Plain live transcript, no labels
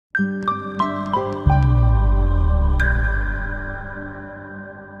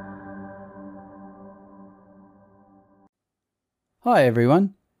Hi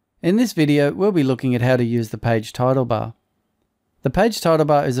everyone. In this video, we'll be looking at how to use the page title bar. The page title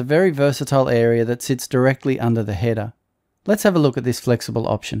bar is a very versatile area that sits directly under the header. Let's have a look at this flexible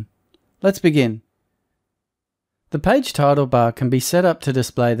option. Let's begin. The page title bar can be set up to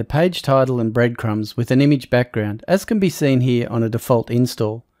display the page title and breadcrumbs with an image background, as can be seen here on a default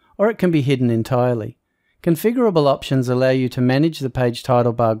install, or it can be hidden entirely. Configurable options allow you to manage the page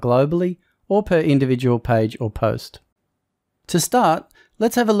title bar globally or per individual page or post. To start,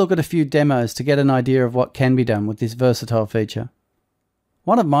 let's have a look at a few demos to get an idea of what can be done with this versatile feature.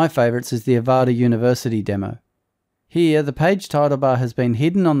 One of my favorites is the Avada University demo. Here, the page title bar has been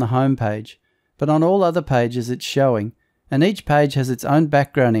hidden on the home page, but on all other pages it's showing, and each page has its own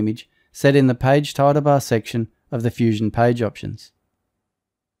background image set in the page title bar section of the Fusion page options.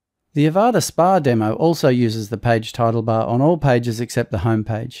 The Avada Spa demo also uses the page title bar on all pages except the home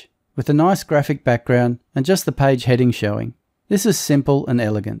page, with a nice graphic background and just the page heading showing. This is simple and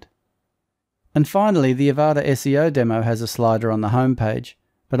elegant. And finally, the Avada SEO demo has a slider on the home page,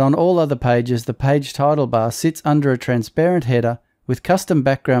 but on all other pages the page title bar sits under a transparent header with custom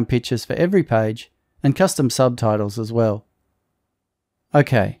background pictures for every page and custom subtitles as well.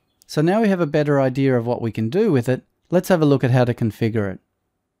 Okay, so now we have a better idea of what we can do with it, let's have a look at how to configure it.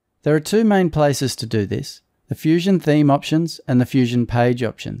 There are two main places to do this, the Fusion theme options and the Fusion page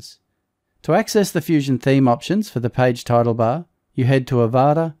options. To access the Fusion theme options for the page title bar, you head to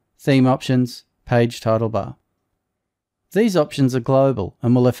Avada, Theme Options, Page Title Bar. These options are global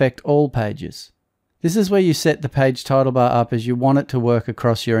and will affect all pages. This is where you set the page title bar up as you want it to work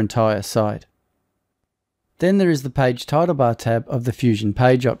across your entire site. Then there is the Page Title Bar tab of the Fusion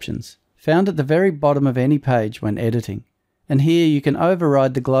page options, found at the very bottom of any page when editing. And here you can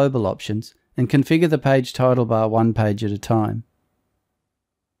override the global options and configure the page title bar one page at a time.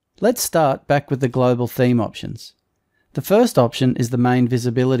 Let's start back with the global theme options. The first option is the main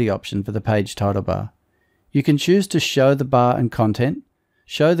visibility option for the page title bar. You can choose to show the bar and content,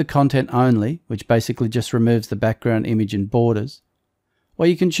 show the content only, which basically just removes the background image and borders, or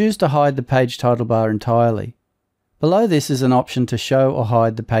you can choose to hide the page title bar entirely. Below this is an option to show or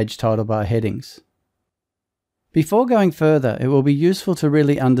hide the page title bar headings. Before going further, it will be useful to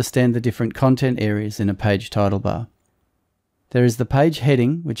really understand the different content areas in a page title bar. There is the page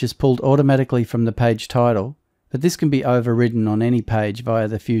heading, which is pulled automatically from the page title, but this can be overridden on any page via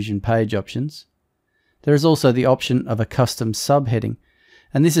the Fusion page options. There is also the option of a custom subheading,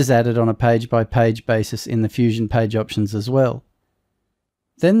 and this is added on a page-by-page basis in the Fusion page options as well.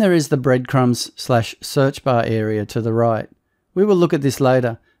 Then there is the breadcrumbs/search bar area to the right. We will look at this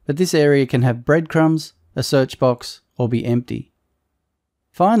later, but this area can have breadcrumbs, a search box, or be empty.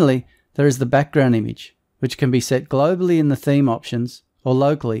 Finally, there is the background image, which can be set globally in the theme options or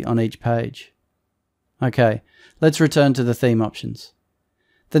locally on each page. Okay, let's return to the theme options.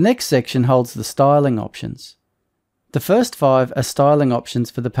 The next section holds the styling options. The first 5 are styling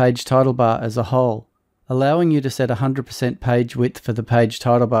options for the page title bar as a whole, allowing you to set 100% page width for the page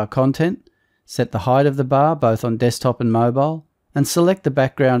title bar content, set the height of the bar both on desktop and mobile, and select the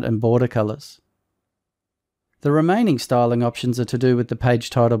background and border colors. The remaining styling options are to do with the page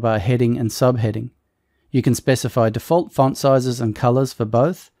title bar heading and subheading. You can specify default font sizes and colors for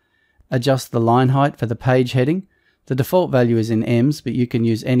both, adjust the line height for the page heading. The default value is in EMS, but you can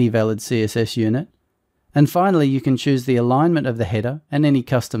use any valid CSS unit. And finally, you can choose the alignment of the header and any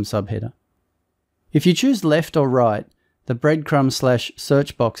custom subheader. If you choose left or right, the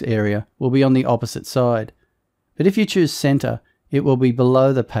breadcrumbs/search box area will be on the opposite side. But if you choose center, it will be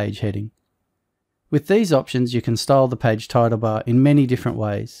below the page heading. With these options, you can style the page title bar in many different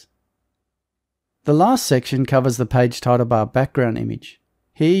ways. The last section covers the page title bar background image.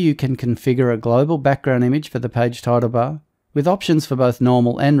 Here you can configure a global background image for the page title bar, with options for both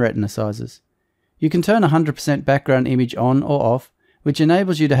normal and retina sizes. You can turn 100% background image on or off, which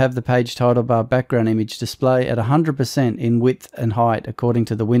enables you to have the page title bar background image display at 100% in width and height according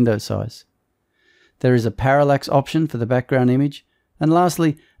to the window size. There is a parallax option for the background image, and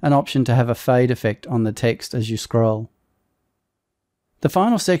lastly, an option to have a fade effect on the text as you scroll. The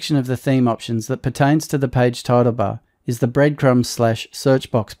final section of the theme options that pertains to the page title bar is the breadcrumbs/search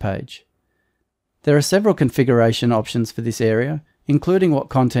box page. There are several configuration options for this area, including what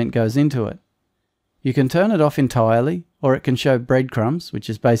content goes into it. You can turn it off entirely, or it can show breadcrumbs, which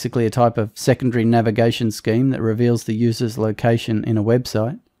is basically a type of secondary navigation scheme that reveals the user's location in a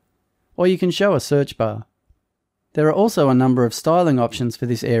website, or you can show a search bar. There are also a number of styling options for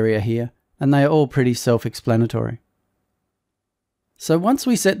this area here, and they are all pretty self-explanatory. So once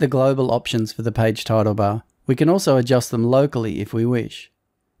we set the global options for the page title bar, we can also adjust them locally if we wish.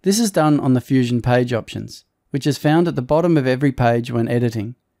 This is done on the Fusion page options, which is found at the bottom of every page when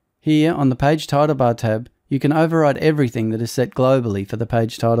editing. Here on the page title bar tab, you can override everything that is set globally for the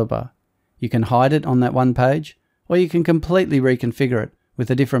page title bar. You can hide it on that one page, or you can completely reconfigure it with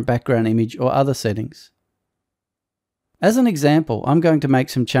a different background image or other settings. As an example, I'm going to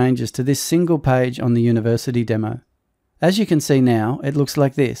make some changes to this single page on the university demo. As you can see now, it looks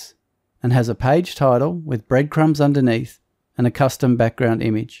like this, and has a page title with breadcrumbs underneath and a custom background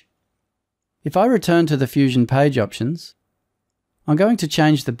image. If I return to the Fusion page options, I'm going to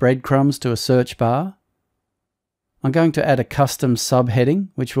change the breadcrumbs to a search bar. I'm going to add a custom subheading,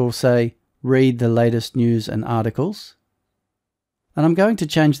 which will say, read the latest news and articles. And I'm going to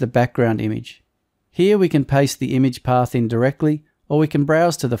change the background image. Here we can paste the image path in directly, or we can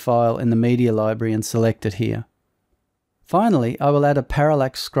browse to the file in the media library and select it here. Finally, I will add a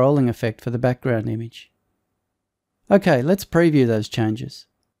parallax scrolling effect for the background image. Okay, let's preview those changes.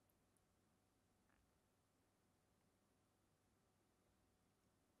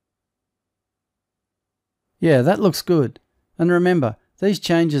 Yeah, that looks good. And remember, these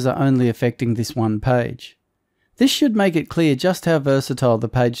changes are only affecting this one page. This should make it clear just how versatile the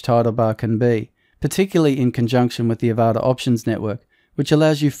page title bar can be, particularly in conjunction with the Avada options network, which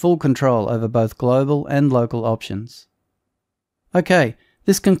allows you full control over both global and local options. Okay,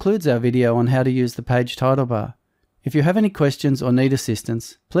 this concludes our video on how to use the page title bar. If you have any questions or need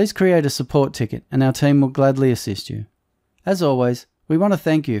assistance, please create a support ticket and our team will gladly assist you. As always, we want to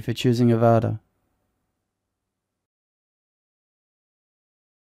thank you for choosing Avada.